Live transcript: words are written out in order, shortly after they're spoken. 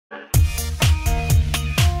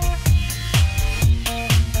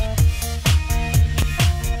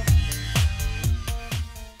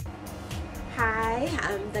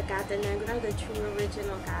ThaGataNegrra, the true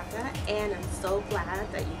original Gata, and I'm so glad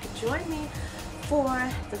that you could join me for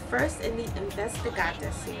the first in the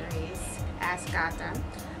InvestiGATA series, Ask Gata.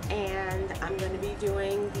 And I'm going to be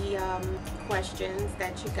doing the questions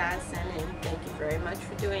that you guys sent in. Thank you very much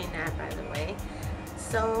for doing that, by the way.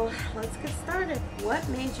 So let's get started. What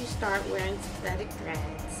made you start wearing synthetic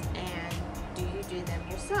threads, and do you do them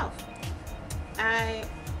yourself? I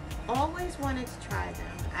always wanted to try them.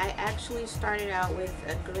 I actually started out with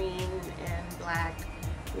a green and black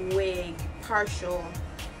wig, partial,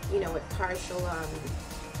 with partial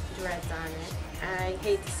dreads on it. I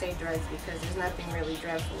hate to say dreads because there's nothing really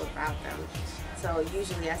dreadful about them, so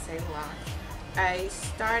usually I say locks. I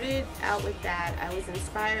started out with that. I was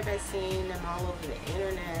inspired by seeing them all over the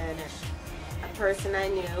internet. A person I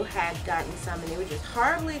knew had gotten some and they were just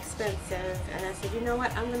horribly expensive, and I said, you know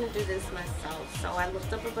what, I'm going to do this myself. So I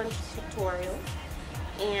looked up a bunch of tutorials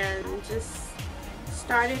and just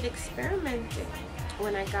started experimenting.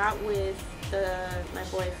 When I got with my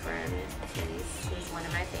boyfriend, who's one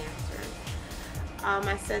of my dancers,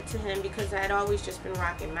 I said to him, because I had always just been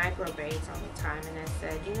rocking micro braids all the time, and I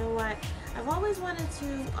said, you know what, I've always wanted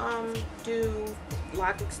to do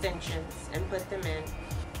lock extensions and put them in.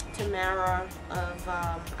 Tamara of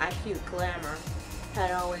IQ Glamour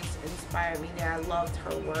had always inspired me there. I loved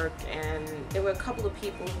her work, and there were a couple of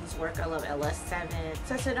people whose work I love, LS7.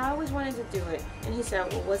 So I said, I always wanted to do it. And he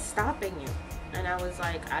said, well, what's stopping you? And I was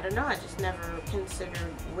like, I don't know, I just never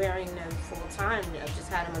considered wearing them full time. I just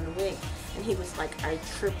had them on the wig. And he was like, I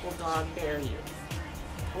triple dog dare you.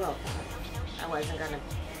 Well, I wasn't gonna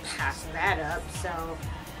pass that up, so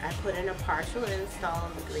I put in a partial install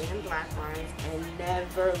of the green and black ones and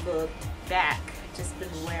never looked back. Just been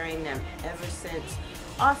wearing them ever since,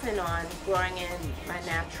 off and on, growing in my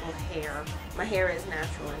natural hair. My hair is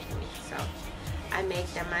natural in me, so I make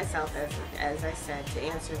them myself, as I said, to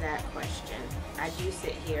answer that question. I do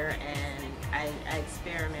sit here and I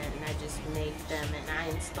experiment, and I just make them and I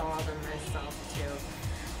install them myself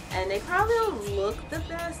too. And they probably don't look the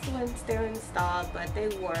best once they're installed, but they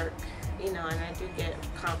work, and I do get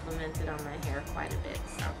complimented on my hair quite a bit.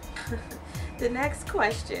 So the next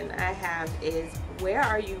question I have is, where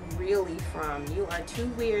are you really from? You are too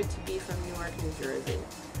weird to be from Newark, New Jersey.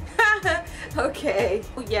 Okay,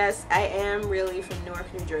 yes, I am really from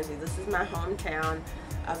Newark, New Jersey. This is my hometown.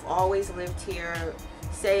 I've always lived here,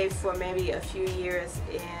 save for maybe a few years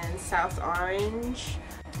in South Orange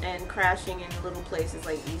and crashing in little places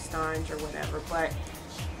like East Orange or whatever. But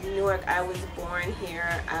Newark, I was born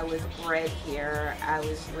here, I was bred here, I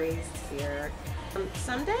was raised here.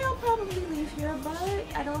 Someday I'll probably leave here, but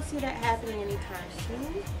I don't see that happening anytime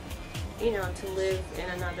soon. To live in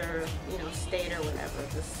another, state or whatever.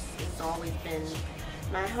 This has always been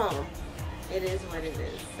my home. It is what it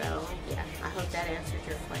is. So, yeah, I hope that answered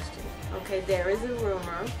your question. Okay, there is a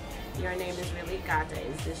rumor your name is really Gata.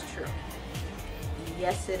 Is this true?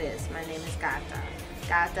 Yes, it is. My name is Gata.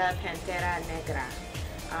 GATANegrra.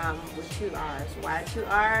 With 2 R's. Why 2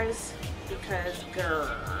 R's? Because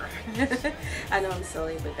grr. I know I'm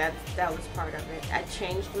silly, but that was part of it. I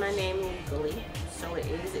changed my name legally, so it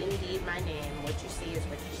is indeed my name. What you see is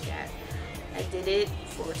what you get. I did it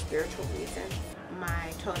for spiritual reasons.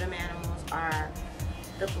 My totem animals are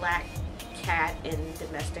the black cat in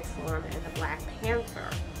domestic form and the black panther.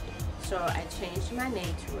 So I changed my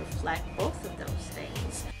name to reflect both of those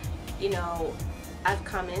things. I've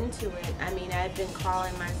come into it. I mean, I've been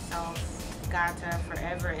calling myself Gata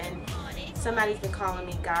forever, and somebody's been calling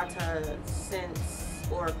me Gata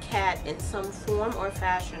or cat in some form or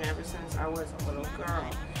fashion ever since I was a little girl.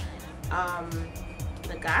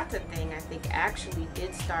 The Gata thing, I think, actually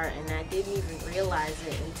did start, and I didn't even realize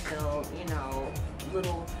it until,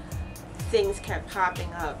 little things kept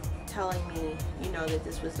popping up telling me, that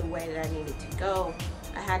this was the way that I needed to go.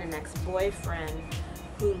 I had an ex-boyfriend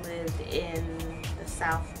who lived in the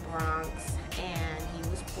South Bronx, and he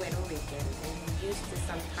was Puerto Rican, and he used to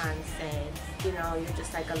sometimes say, you're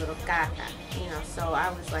just like a little gata, so I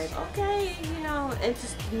was like, okay, and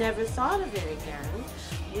just never thought of it again.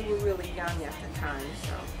 We were really young at the time,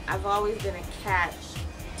 so I've always been a cat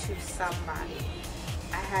to somebody.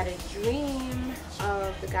 I had a dream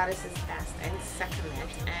of the goddesses Bast and Sekhmet,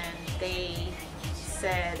 and they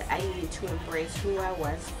said I needed to embrace who I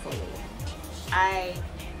was fully. I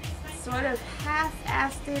sort of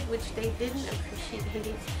half-assed it, which they didn't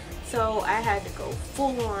appreciate, so I had to go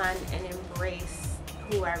full on and embrace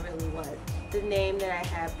who I really was. The name that I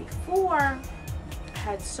had before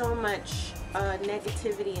had so much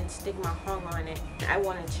negativity and stigma hung on it. I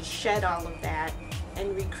wanted to shed all of that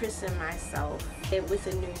and rechristen myself with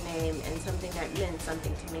a new name and something that meant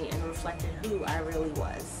something to me and reflected who I really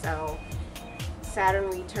was. So Saturn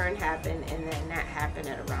return happened, and then that happened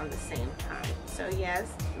at around the same time. So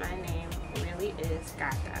yes, my name really is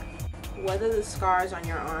Gata. What are the scars on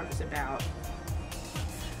your arms about?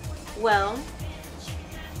 Well,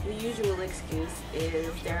 the usual excuse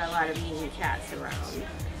is there are a lot of mean cats around.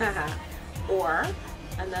 Or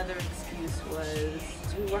another excuse was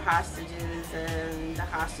we were hostages and the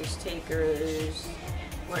hostage takers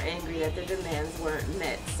were angry that the demands weren't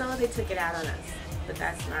met, so they took it out on us. But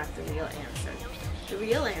that's not the real answer. The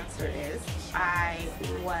real answer is I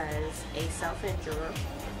was a self-injurer.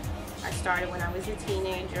 I started when I was a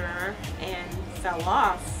teenager and fell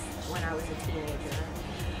off when I was a teenager,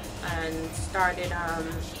 and started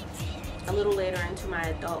a little later into my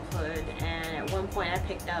adulthood, and at one point I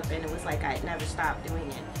picked up and it was like I'd never stopped doing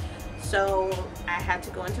it. So I had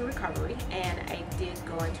to go into recovery, and I did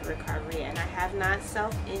go into recovery, and I have not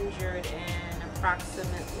self-injured in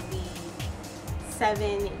approximately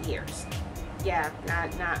 7 years. Yeah,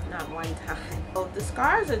 not one time. So the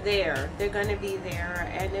scars are there. They're gonna be there,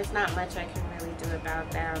 and there's not much I can really do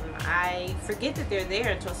about them. I forget that they're there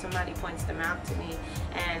until somebody points them out to me,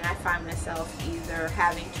 and I find myself either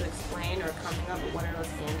having to explain or coming up with one of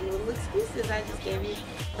those handy little excuses I just gave you.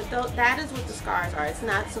 But that is what the scars are. It's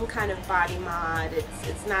not some kind of body mod.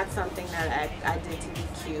 It's not something that I did to be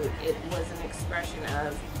cute. It was an expression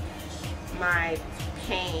of my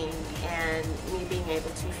pain and me being able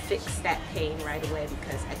to fix that pain right away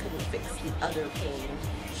because I couldn't fix the other pain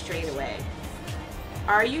straight away.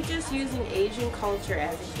 Are you just using Asian culture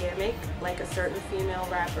as a gimmick, like a certain female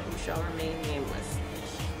rapper who shall remain nameless?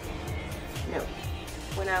 No.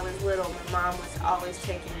 When I was little, my mom was always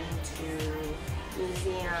taking me to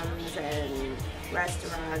museums and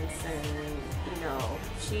restaurants, and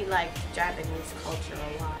she liked Japanese culture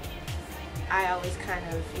a lot. I always kind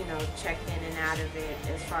of, checked in and out of it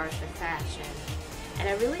as far as the fashion. And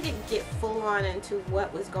I really didn't get full on into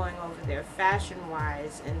what was going over there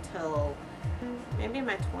fashion-wise until maybe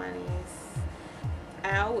my 20s.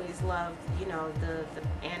 I always loved, the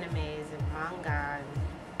animes and manga. And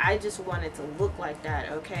I just wanted to look like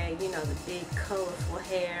that, okay? The big colorful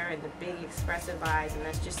hair and the big expressive eyes, and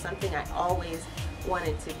that's just something I always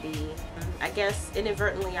wanted to be. I guess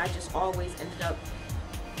inadvertently I just always ended up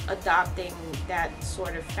adopting that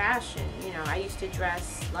sort of fashion. I used to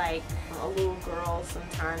dress like a little girl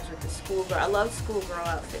sometimes with the schoolgirl. I love schoolgirl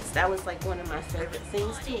outfits. That was like one of my favorite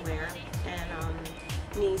things to wear. And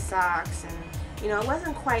knee socks, and it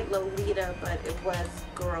wasn't quite Lolita, but it was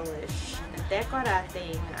girlish. The ThaGataNegrra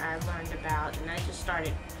thing I learned about, and I just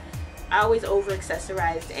started. I always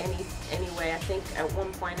over-accessorized anyway. I think at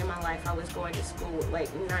one point in my life I was going to school with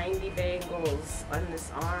like 90 bangles on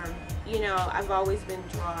this arm. I've always been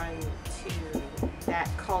drawn to that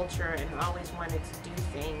culture and always wanted to do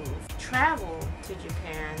things. Travel to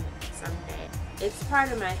Japan someday. It's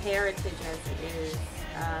part of my heritage as it is.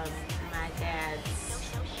 My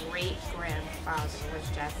dad's great-grandfather was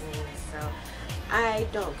Japanese, so I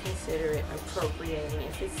don't consider it appropriating.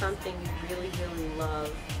 If it's something you really, really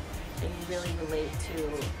love and you really relate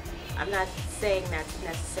to, I'm not saying that to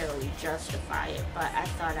necessarily justify it, but I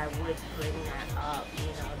thought I would bring that up,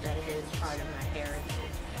 that it is part of my heritage.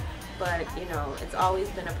 But, it's always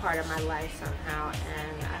been a part of my life somehow,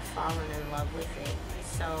 and I've fallen in love with it.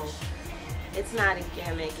 So it's not a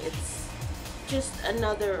gimmick, it's just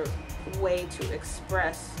another way to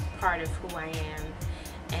express part of who I am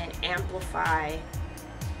and amplify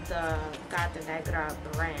the GATA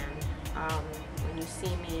brand. When you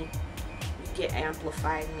see me, get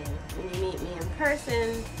amplified me. When you meet me in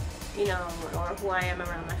person, or who I am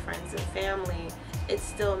around my friends and family, it's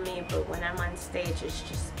still me, but when I'm on stage, it's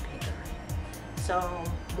just bigger. So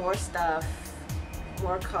more stuff,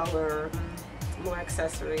 more color, more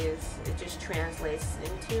accessories. It just translates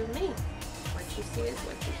into me. What you see is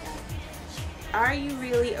what you got. Are you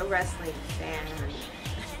really a wrestling fan?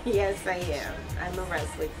 Yes, I am. I'm a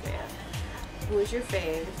wrestling fan. Who's your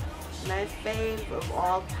fave? My fave of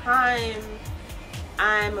all time,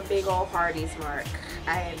 I'm a big old Hardy's mark.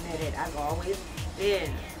 I admit it. I've always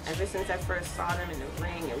been. Ever since I first saw them in the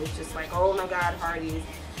ring, it was just like, oh my God, Hardy's.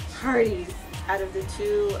 Hardy's. Out of the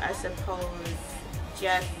two, I suppose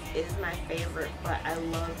Jeff is my favorite, but I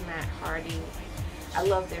love Matt Hardy. I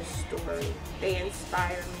love their story. They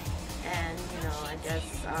inspire me, and I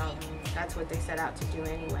guess that's what they set out to do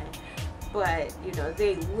anyway. But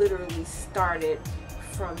they literally started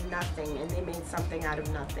from nothing, and they made something out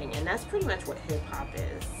of nothing. And that's pretty much what hip-hop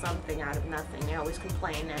is, something out of nothing. They always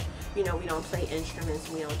complain that, you know, we don't play instruments,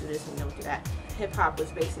 we don't do this, and we don't do that. Hip-hop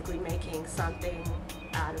was basically making something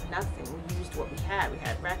out of nothing. We used what we had. We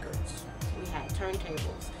had records, we had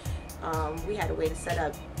turntables, we had a way to set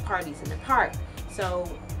up parties in the park. So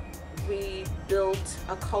we built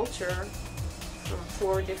a culture from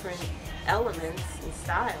 4 different elements and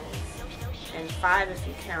styles, and 5 if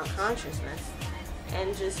you count consciousness,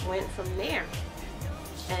 and just went from there.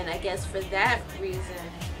 And I guess for that reason,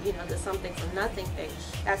 you know, the something from nothing thing,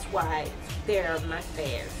 that's why they're my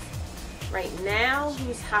faves. Right now,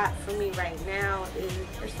 who's hot for me right now is,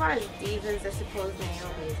 as far as divas, I suppose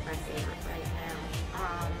Naomi is my favorite right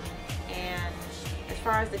now. And as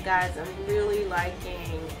far as the guys, I'm really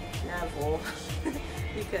liking Neville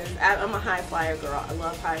because I'm a high flyer girl. I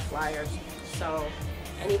love high flyers. So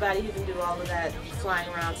anybody who can do all of that flying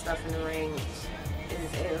around stuff in the ring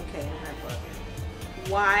is A-okay in my book.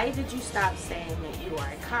 Why did you stop saying that you are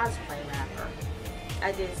a cosplay rapper?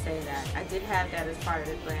 I did say that. I did have that as part of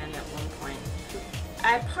the brand at one point.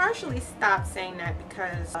 I partially stopped saying that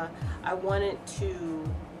because I wanted to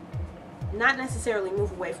not necessarily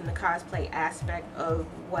move away from the cosplay aspect of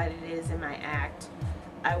what it is in my act.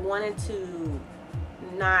 I wanted to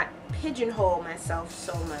not pigeonhole myself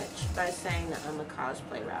so much by saying that I'm a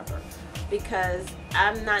cosplay rapper, because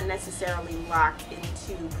I'm not necessarily locked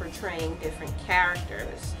into portraying different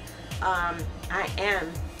characters. I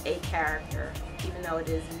am a character, even though it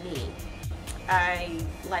is me. I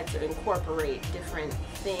like to incorporate different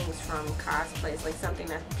things from cosplays, like something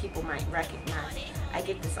that people might recognize. I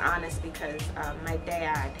get this honest because my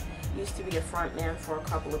dad used to be a front man for a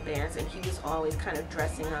couple of bands, and he was always kind of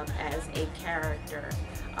dressing up as a character.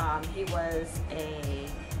 He was a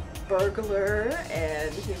burglar,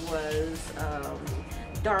 and he was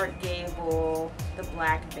Dark Gable, the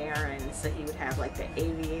Black Baron, so he would have like the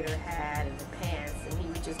aviator hat and the pants, and he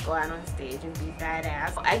would just go out on stage and be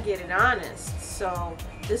badass. I get it honest, so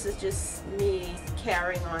this is just me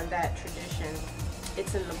carrying on that tradition.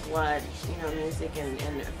 It's in the blood, you know, music and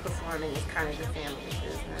performing is kind of the family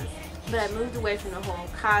business. But I moved away from the whole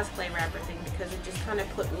cosplay rapper thing because it just kind of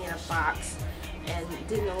put me in a box and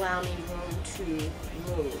didn't allow me room to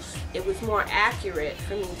move. It was more accurate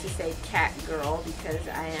for me to say cat girl because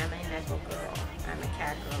I am a Neko girl. I'm a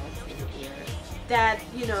cat girl to the ears. That,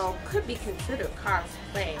 you know, could be considered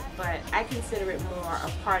cosplay, but I consider it more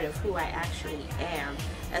a part of who I actually am,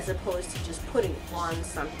 as opposed to just putting on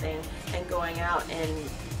something and going out and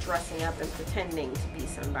dressing up and pretending to be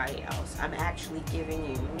somebody else. I'm actually giving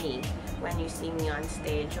you me when you see me on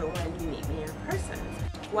stage or when you meet me in person.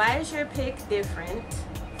 Why is your pic different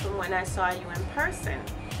from when I saw you in person?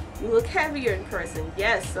 You look heavier in person.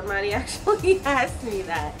 Yes, somebody actually asked me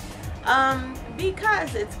that.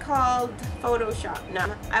 Because it's called Photoshop.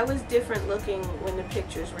 No, I was different looking when the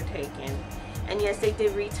pictures were taken. And yes, they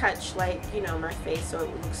did retouch, like, you know, my face so it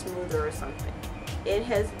would look smoother or something. It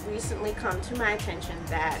has recently come to my attention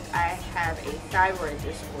that I have a thyroid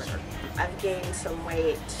disorder. I've gained some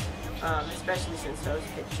weight, especially since those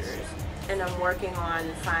pictures. And I'm working on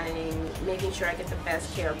making sure I get the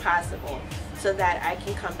best care possible so that I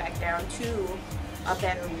can come back down to a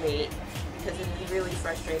better weight, because it is really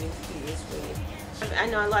frustrating to be this weight. I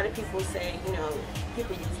know a lot of people say, you know,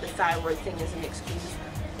 people use the thyroid thing as an excuse.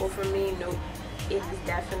 Well, for me, nope, it is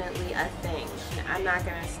definitely a thing. I'm not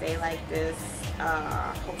going to stay like this,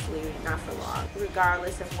 hopefully not for long.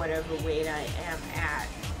 Regardless of whatever weight I am at,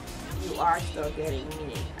 you are still getting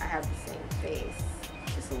me. I have the same face,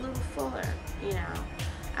 just a little fuller, you know.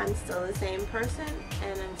 I'm still the same person,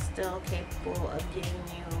 and I'm still capable of giving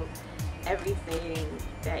you everything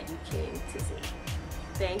that you came to see.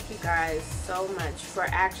 Thank you guys so much for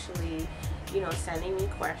actually, you know, sending me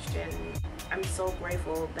questions. I'm so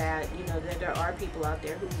grateful that, you know, that there are people out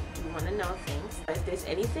there who do want to know things. If there's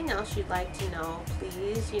anything else you'd like to know,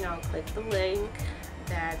 please, you know, click the link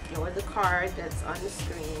or the card that's on the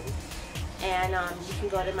screen. And you can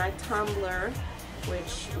go to my Tumblr,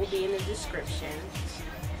 which will be in the description,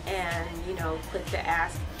 and, you know, click the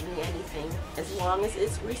ask me anything, as long as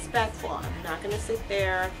it's respectful. I'm not going to sit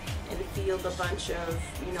there and field a bunch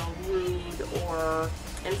of, you know, rude or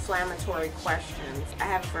inflammatory questions. I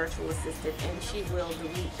have a virtual assistant, and she will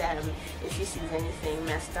delete them if she sees anything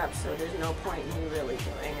messed up, so there's no point in me really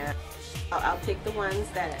doing it. I'll pick the ones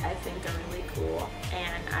that I think are really cool,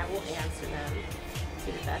 and I will answer them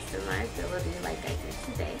to the best of my ability, like I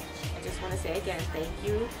did today. I just want to say again, thank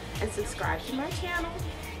you, and subscribe to my channel,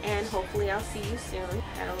 and hopefully I'll see you soon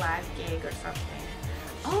at a live gig or something.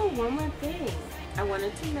 Oh, one more thing. I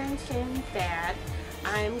wanted to mention that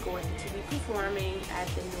I'm going to be performing at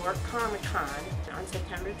the Newark Comic Con on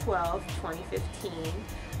September 12, 2015.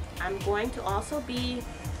 I'm going to also be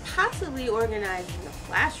possibly organizing a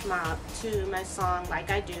flash mob to my song Like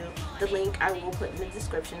I Do. The link I will put in the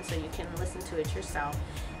description so you can listen to it yourself.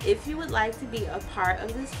 If you would like to be a part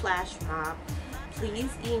of this flash mob,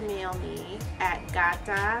 please email me at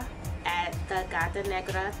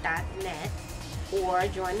GATA@ThaGataNegrra.net or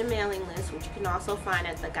join the mailing list, which you can also find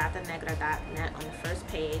at ThaGataNegrra.net on the first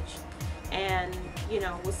page. And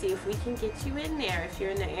we'll see if we can get you in there if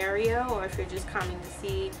you're in the area, or if you're just coming to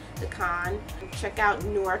see the con. Check out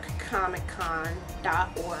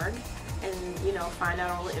NewarkComicCon.org and find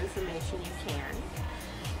out all the information you can.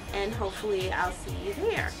 And hopefully I'll see you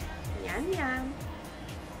there. Yan yan.